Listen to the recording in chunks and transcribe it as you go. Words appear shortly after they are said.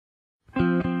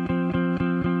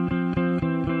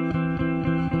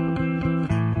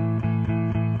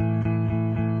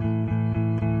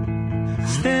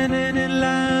Standing in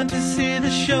line to see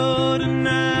the show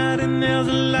tonight, and there's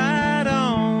a light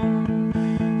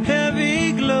on,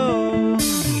 heavy glow.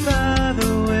 By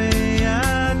the way,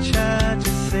 I tried to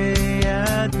say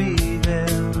I'd be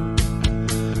there,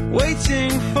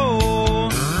 waiting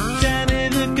for Danny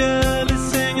the girl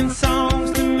is singing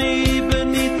songs to me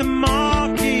beneath the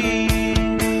marquee.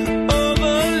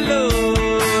 Overload.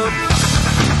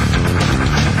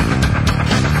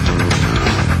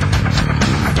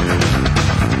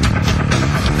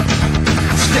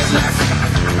 Step left,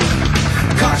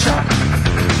 car shop,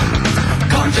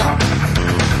 con job,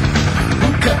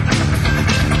 hookah.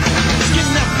 Skin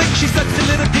that flick, she sucks a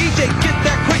little DJ. Get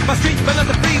that quick, my street, but not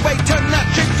the freeway. Turn that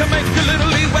trick to make a little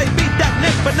leeway. Beat that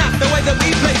nick, but not the way that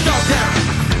we play. Dog down,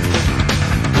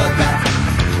 bloodbath,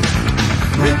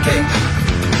 ribcage,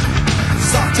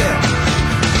 socktail.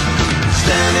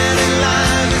 Standing in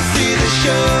line to see the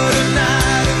show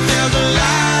tonight, and there's a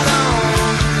light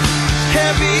on,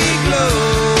 heavy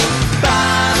glow.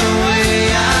 By the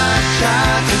way, I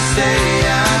tried to say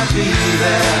I'd be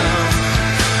there,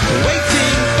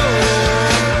 waiting for.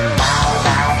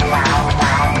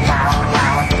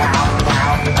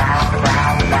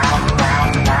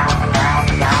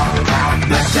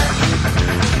 Blackjack,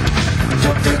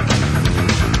 jump dip,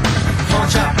 pawn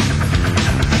chop,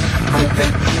 quick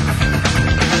pick.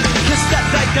 Kiss that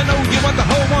dyke, I know you want the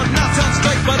whole one. Not sound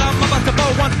straight, but I'm about to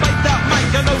blow one. Fight that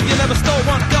mic, I know you never stole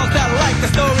one. Girls that like the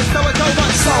story, so I told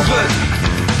one. Salford,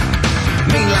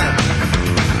 mainland,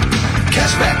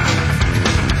 cashback,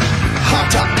 hot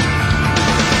top.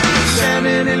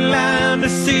 Standing in line to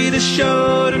see the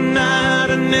show tonight,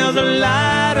 and there's a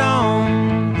light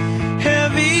on,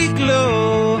 heavy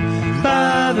glow.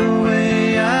 By the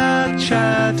way, I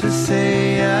tried to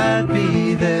say I'd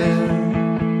be there,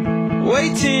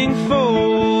 waiting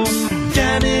for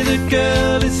Danny the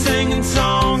girl is singing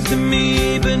songs to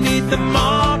me beneath the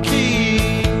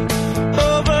marquee.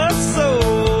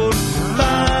 Oversold.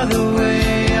 By the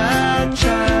way, I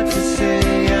tried to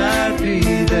say I'd be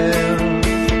there,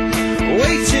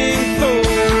 waiting for.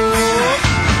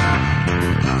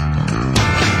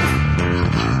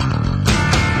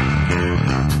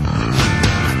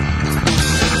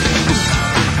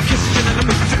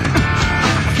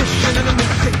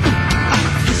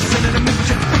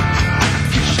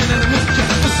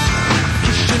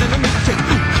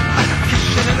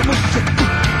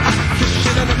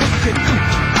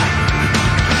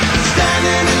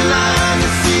 Standing in line to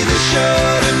see the show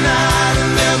tonight,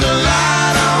 and there's a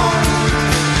light on,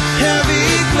 heavy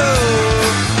glow.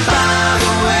 By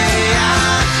the way,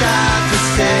 I tried to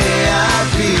say I'd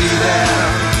be there,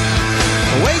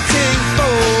 waiting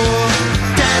for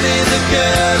Danny the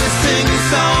girl is singing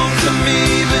songs to me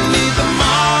beneath the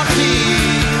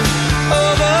marquee.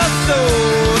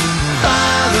 Oversold.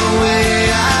 By the way,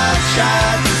 I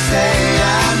tried to say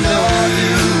I know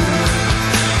you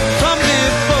from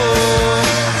before.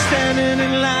 Standing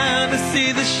in line to see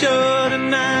the show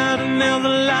tonight, and there's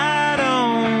a light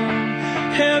on,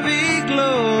 heavy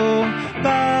glow.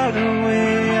 By the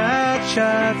way, I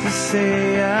tried to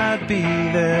say I'd be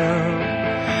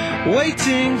there,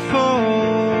 waiting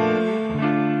for.